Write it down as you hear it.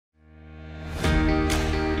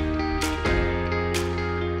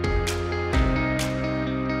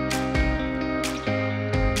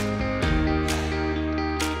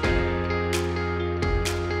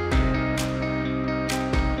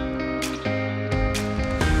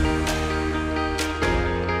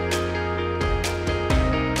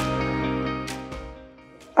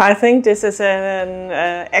I think this is an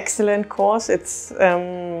excellent course. It's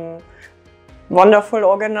wonderful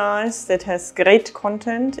organized, it has great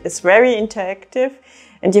content, it's very interactive,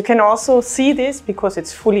 and you can also see this because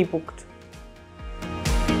it's fully booked.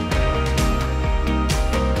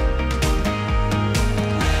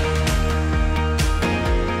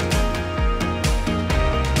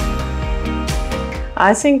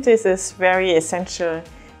 I think this is very essential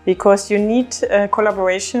because you need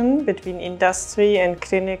collaboration between industry and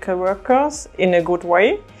clinical workers in a good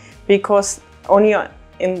way, because only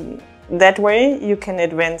in that way you can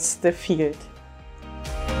advance the field.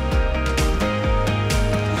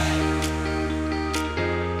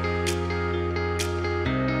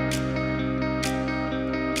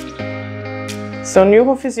 So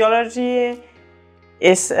neurophysiology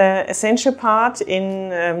is an essential part in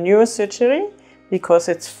neurosurgery because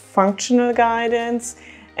it's functional guidance,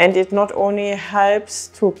 and it not only helps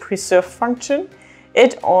to preserve function,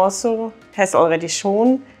 it also has already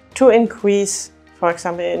shown to increase, for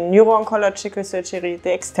example, in neuro-oncological surgery,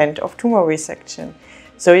 the extent of tumor resection.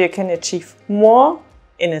 So you can achieve more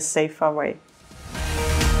in a safer way.